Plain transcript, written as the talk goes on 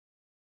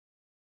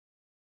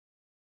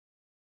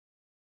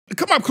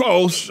come up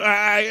close.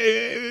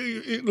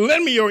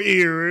 Lend me your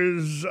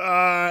ears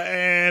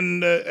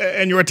and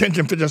your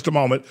attention for just a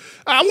moment.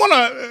 I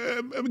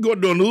want to go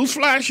do a news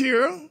flash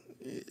here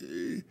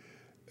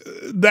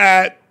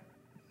that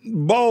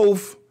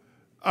both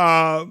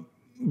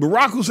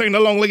Barack Hussein, the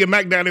long-legged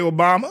Mac Daddy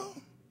Obama,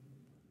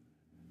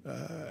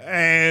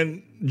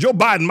 and Joe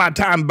Biden, my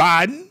time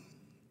Biden,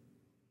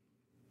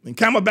 and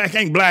Camelback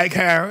ain't Black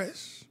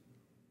Harris,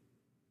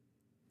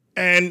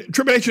 and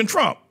Tribulation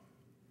Trump,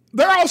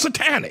 they're all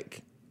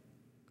satanic.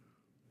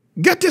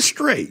 Get this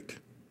straight.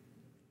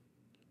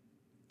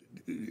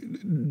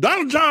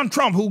 Donald John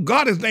Trump, who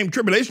got his name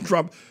Tribulation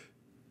Trump,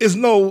 he's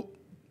no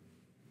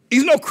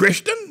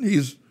Christian.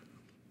 He's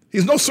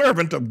no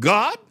servant of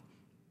God.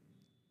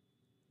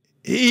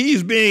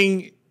 He's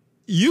being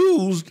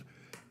used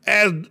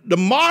as the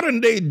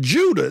modern day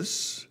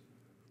Judas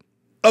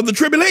of the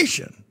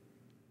tribulation.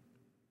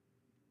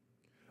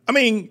 I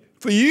mean,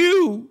 for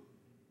you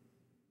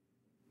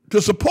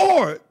to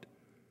support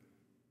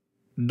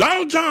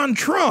Donald John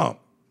Trump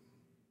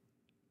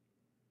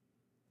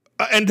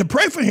and to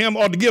pray for him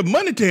or to give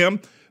money to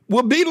him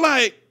will be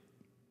like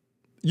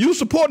you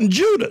supporting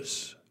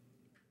Judas.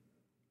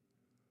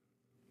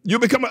 You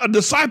become a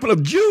disciple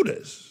of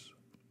Judas.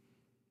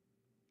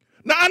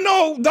 Now, I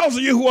know those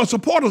of you who are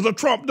supporters of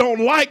Trump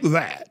don't like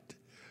that.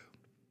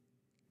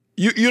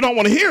 You don't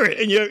want to hear it,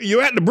 and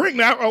you're at the brink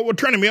now or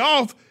turning me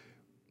off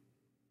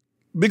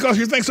because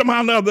you think somehow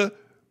or another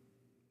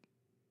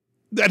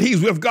that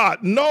he's with God.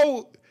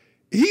 No,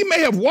 he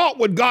may have walked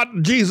with God,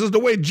 Jesus, the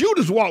way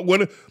Judas walked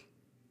with him,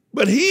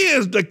 but he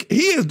is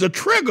the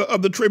trigger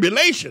of the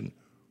tribulation,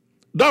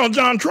 Donald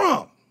John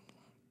Trump.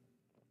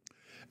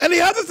 And the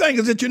other thing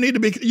is that you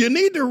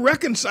need to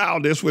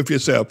reconcile this with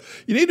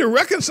yourself. You need to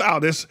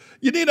reconcile this.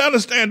 You need to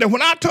understand that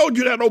when I told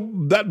you that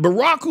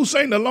Barack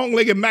Hussein, the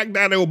long-legged Mac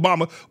Daddy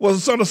Obama, was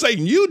the son of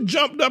Satan, you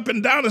jumped up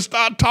and down and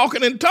started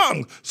talking in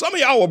tongues. Some of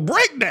y'all were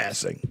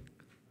breakdancing.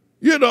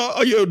 You know,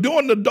 you're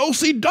doing the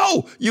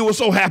do-si-do. You were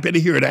so happy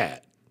to hear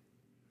that.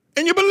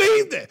 And you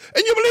believed it.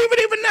 And you believe it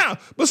even now.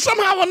 But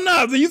somehow or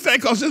another, you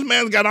think because this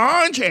man's got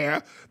orange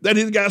hair, that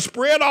he's got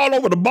spread all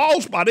over the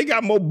bald spot. He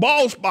got more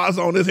bald spots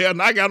on his hair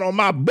than I got on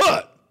my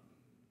butt.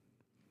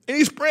 And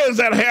he spreads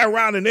that hair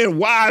around and then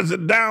winds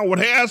it down with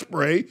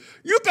hairspray.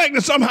 You think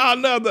that somehow or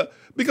another,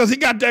 because he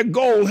got that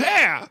gold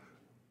hair,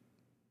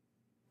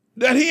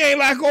 that he ain't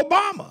like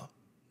Obama.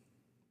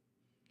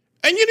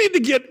 And you need to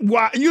get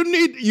why.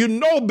 You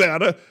know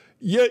better.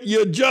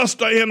 You're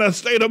just in a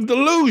state of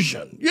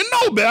delusion. You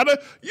know better.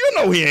 You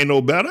know he ain't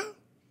no better.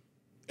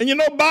 And you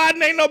know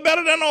Biden ain't no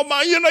better than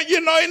Obama. You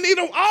know, and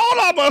neither all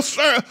of us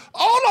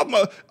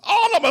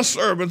are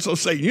servants of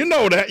Satan. You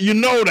know that. You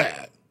know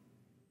that.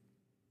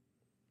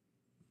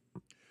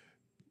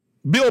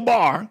 Bill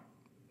Barr,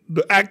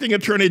 the acting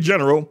attorney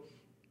general,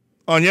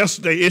 on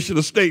yesterday issued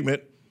a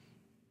statement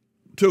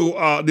to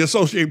the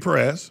Associated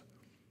Press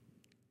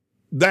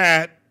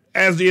that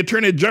as the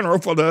attorney general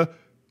for the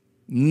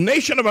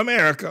nation of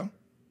America,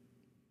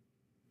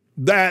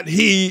 that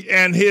he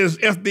and his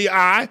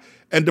FBI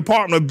and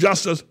Department of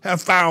Justice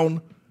have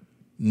found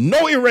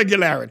no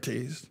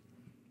irregularities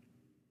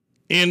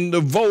in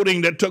the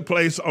voting that took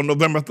place on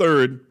November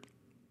 3rd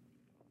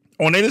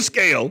on any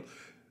scale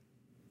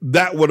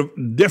that would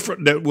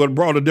have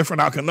brought a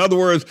different outcome. In other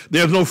words,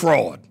 there's no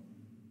fraud.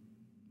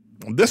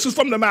 This is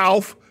from the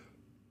mouth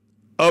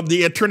of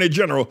the Attorney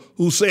General,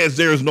 who says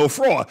there is no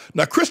fraud.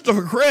 Now,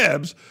 Christopher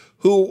Krebs,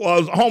 who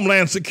was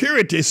Homeland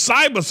Security,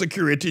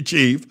 cybersecurity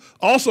chief,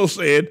 also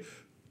said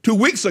 2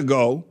 weeks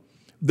ago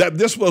that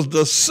this was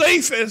the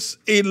safest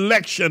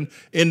election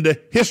in the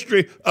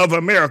history of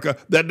America,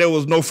 that there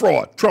was no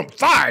fraud. Trump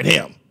fired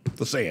him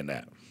for saying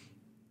that.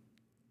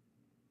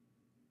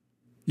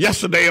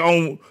 Yesterday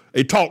on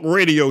a talk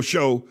radio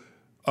show,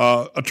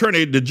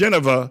 Attorney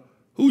DeGeneva,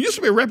 who used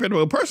to be a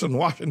reputable person,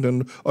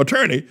 Washington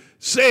attorney,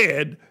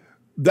 said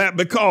that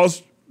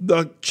because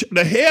the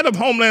head of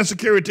Homeland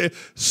Security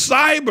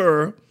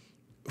cyber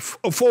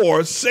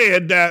force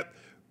said that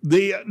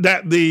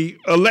the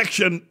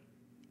election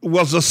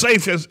was the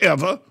safest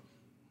ever,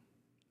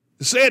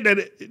 said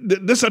that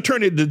this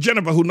attorney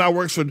DeGeneva, who now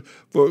works for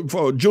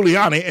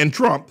Giuliani and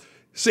Trump,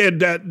 said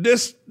that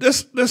this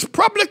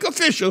public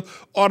official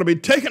ought to be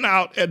taken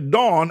out at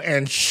dawn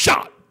and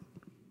shot.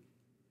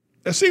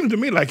 It seems to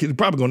me like he's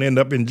probably going to end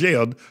up in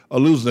jail or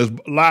losing his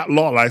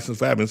law license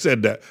for having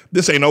said that.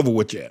 This ain't over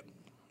with yet.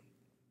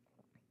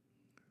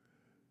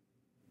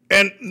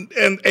 And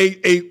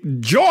a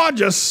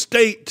Georgia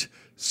State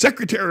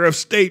Secretary of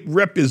State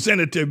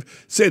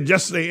representative said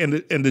yesterday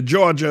in the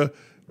Georgia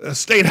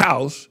State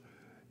House,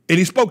 and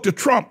he spoke to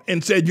Trump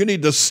and said, you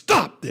need to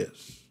stop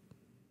this.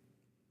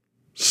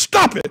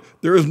 Stop it.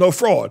 There is no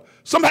fraud.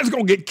 Somebody's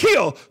going to get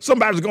killed.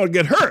 Somebody's going to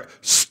get hurt.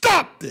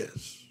 Stop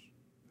this.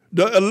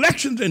 The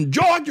elections in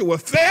Georgia were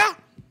fair.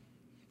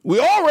 We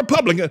all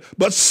Republicans,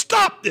 but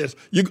stop this.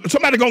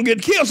 Somebody's going to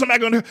get killed.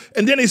 Somebody's going to.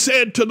 And then he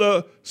said to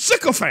the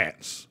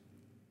sycophants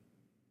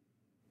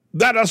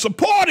that are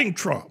supporting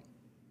Trump,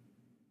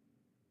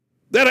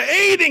 that are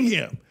aiding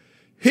him,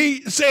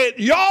 he said,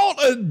 y'all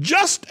are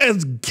just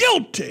as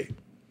guilty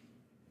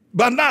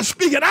by not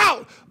speaking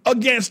out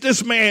against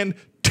this man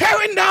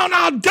tearing down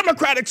our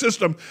democratic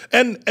system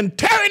and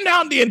tearing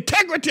down the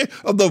integrity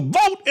of the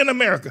vote in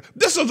America.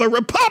 This is a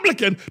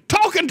Republican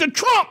talking to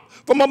Trump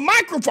from a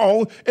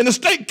microphone in the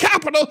state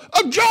capital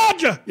of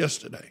Georgia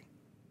yesterday.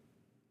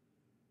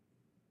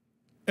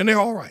 And they're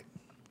all right.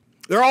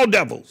 They're all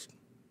devils.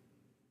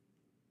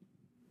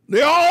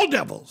 They're all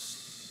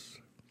devils.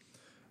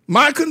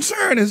 My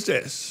concern is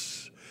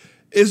this,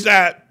 is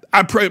that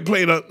I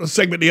played a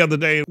segment the other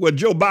day where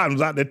Joe Biden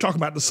was out there talking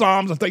about the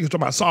Psalms. I think he was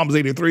talking about Psalms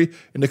 83,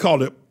 and they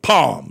called it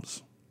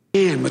Palms.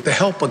 And with the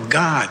help of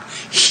God,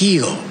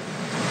 heal.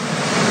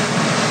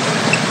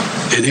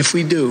 And if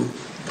we do,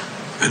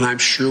 and I'm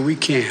sure we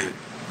can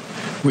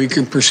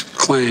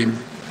proclaim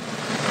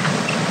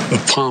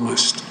the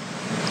psalmist,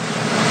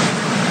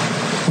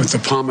 with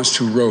the psalmist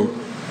who wrote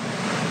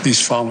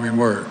these following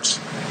words.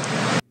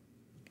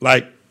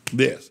 Like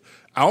this.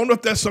 I don't know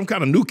if that's some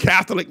kind of new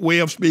Catholic way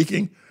of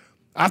speaking.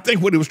 I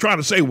think what he was trying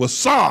to say was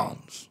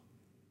Psalms.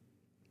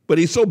 But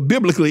he's so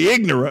biblically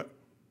ignorant,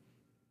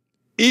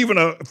 even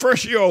a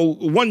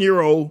first-year-old,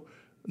 one-year-old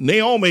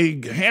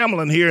Naomi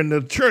Hamlin here in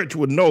the church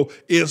would know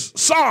is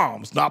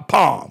Psalms, not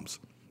Palms.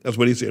 That's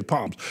what he said,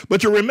 Palms.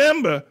 But you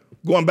remember,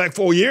 going back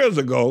 4 years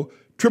ago,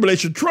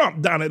 Tribulation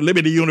Trump down at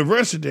Liberty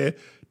University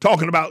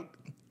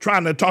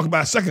trying to talk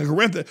about 2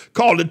 Corinthians,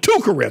 called it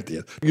 2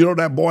 Corinthians. You know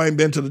that boy ain't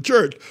been to the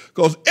church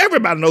because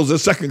everybody knows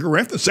it's 2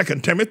 Corinthians,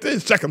 2 Timothy,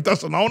 2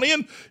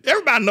 Thessalonians.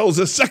 Everybody knows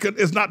it's second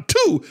is not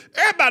 2.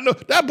 Everybody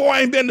knows that boy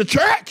ain't been to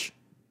church.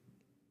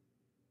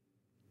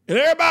 And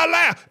everybody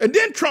laughed. And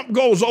then Trump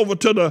goes over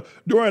to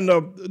during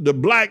the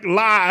Black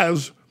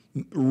Lives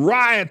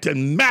riot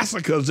and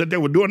massacres that they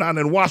were doing out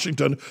in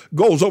Washington,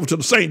 goes over to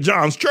the St.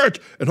 John's Church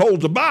and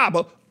holds the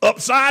Bible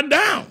upside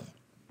down.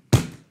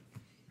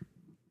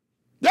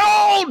 They're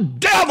all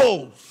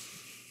devils.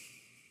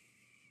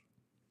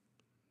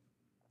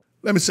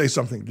 Let me say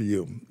something to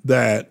you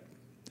that,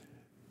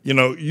 you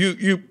know,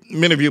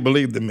 many of you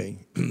believed in me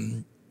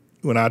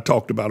when I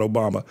talked about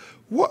Obama.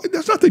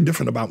 There's nothing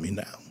different about me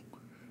now.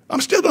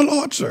 I'm still the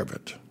Lord's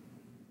servant.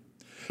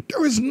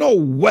 There is no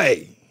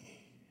way.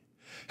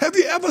 Have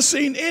you ever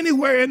seen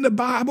anywhere in the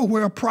Bible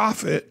where a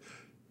prophet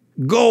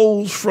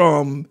goes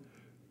from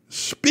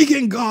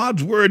speaking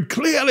God's word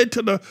clearly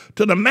to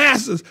the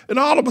masses, and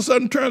all of a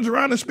sudden turns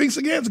around and speaks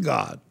against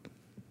God?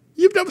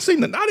 You've never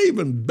seen that. Not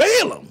even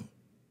Balaam,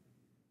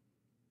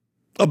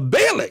 or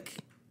Balak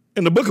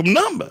in the book of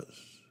Numbers.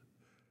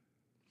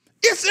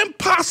 It's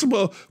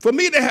impossible for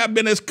me to have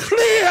been as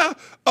clear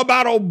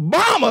about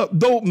Obama,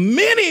 though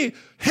many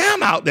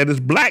ham out that is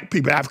black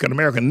people,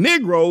 African-American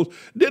Negroes,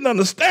 didn't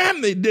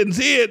understand me, didn't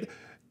see it.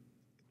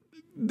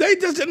 They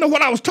just didn't know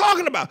what I was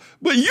talking about.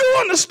 But you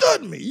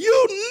understood me.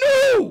 You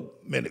knew,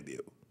 many of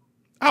you.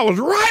 I was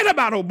right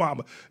about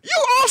Obama.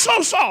 You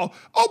also saw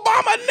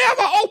Obama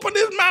never opened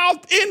his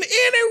mouth in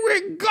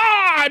any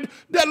regard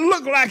that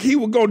looked like he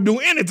was going to do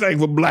anything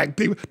for black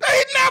people.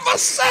 He never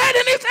said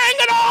anything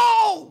at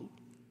all.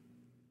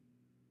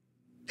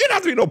 You don't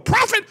have to be no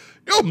prophet,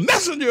 no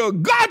messenger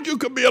of God. You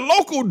could be a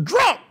local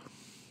drunk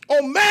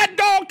on Mad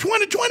Dog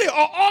 2020 or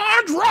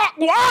Orange Rock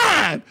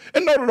wine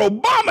and know that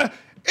Obama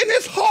in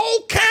his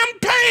whole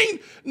campaign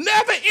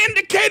never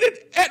indicated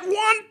at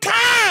one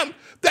time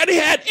that he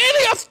had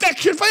any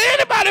affection for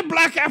anybody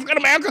black, African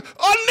American,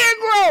 or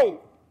Negro.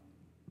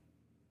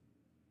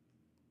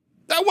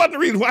 That wasn't the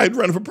reason why he was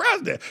running for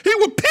president. He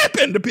was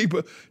pimping the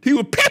people. He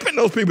was pimping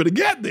those people to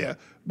get there,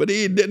 but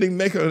he didn't even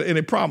make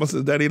any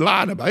promises that he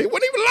lied about. He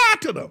wouldn't even lie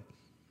to them.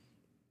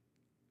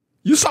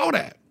 You saw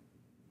that.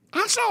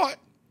 I saw it.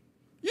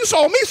 You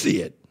saw me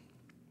see it.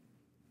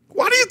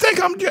 Why do you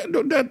think I'm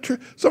that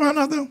somehow or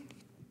another?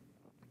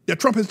 Yeah,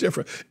 Trump is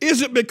different.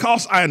 Is it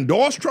because I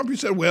endorsed Trump? You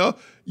said, well,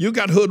 you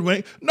got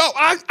hoodwinked. No,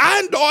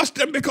 I endorsed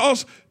him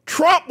because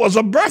Trump was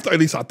a birther. At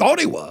least I thought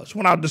he was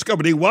when I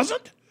discovered he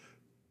wasn't.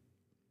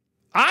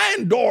 I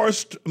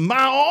endorsed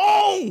my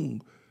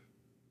own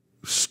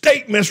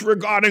statements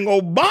regarding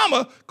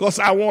Obama because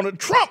I wanted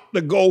Trump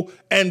to go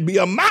and be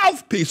a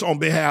mouthpiece on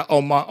behalf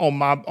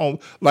on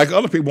like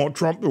other people want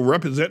Trump to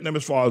represent them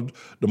as far as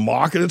the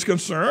market is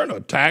concerned or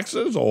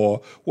taxes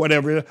or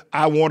whatever.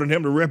 I wanted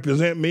him to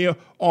represent me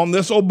on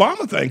this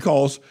Obama thing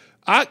because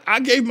I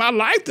gave my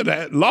life to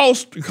that.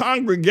 Lost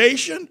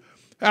congregation.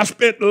 I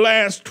spent the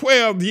last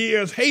 12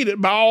 years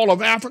hated by all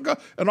of Africa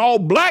and all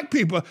black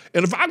people.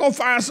 And if I go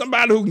find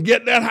somebody who can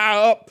get that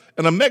high up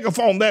and a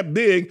megaphone that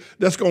big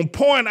that's going to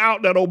point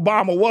out that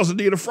Obama was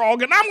indeed a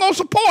fraud, and I'm going to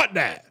support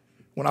that.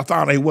 When I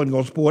found out he wasn't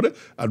going to support it,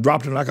 I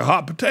dropped him like a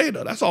hot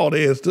potato. That's all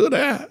there is to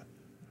that.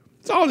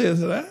 That's all there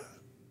is to that.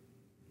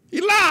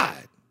 He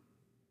lied.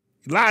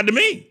 He lied to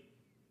me.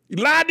 He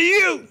lied to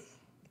you.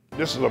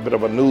 This is a bit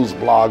of a news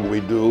blog we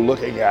do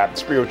looking at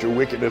spiritual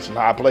wickedness in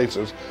high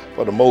places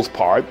for the most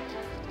part,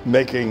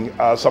 making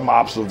some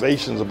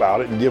observations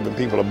about it and giving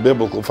people a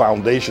biblical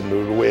foundation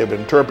to the way of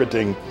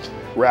interpreting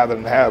rather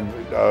than have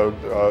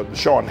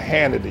Sean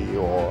Hannity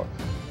or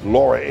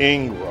Laura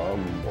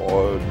Ingraham or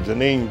or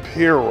Janine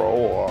Pirro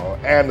or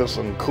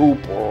Anderson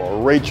Cooper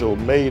or Rachel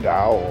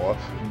Maddow or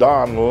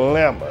Don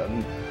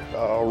Lemon,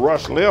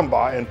 Rush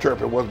Limbaugh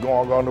interpret what's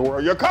going on in the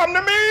world. You come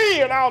to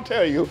me and I'll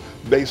tell you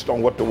based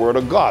on what the Word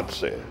of God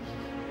says.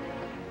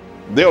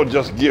 They'll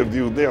just give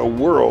you their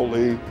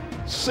worldly,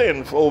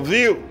 sinful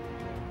view.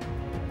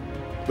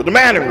 But the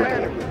Manning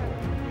Report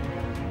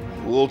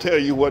will tell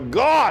you what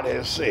God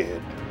has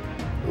said,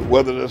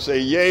 whether to say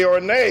yea or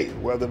nay,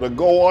 whether to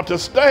go or to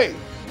stay.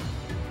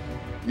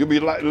 You'll be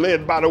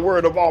led by the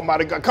word of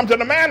Almighty God. Come to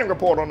the Manning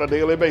Report on a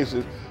daily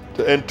basis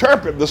to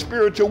interpret the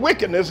spiritual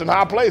wickedness in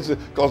high places,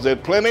 because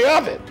there's plenty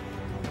of it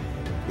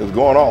that's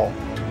going on.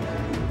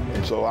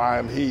 And so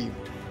I'm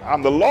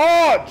the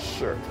Lord's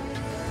servant,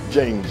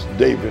 James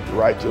David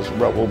Righteous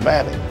Rebel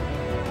Manning,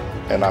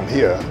 and I'm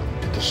here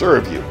to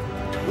serve you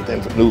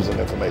with news and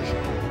information.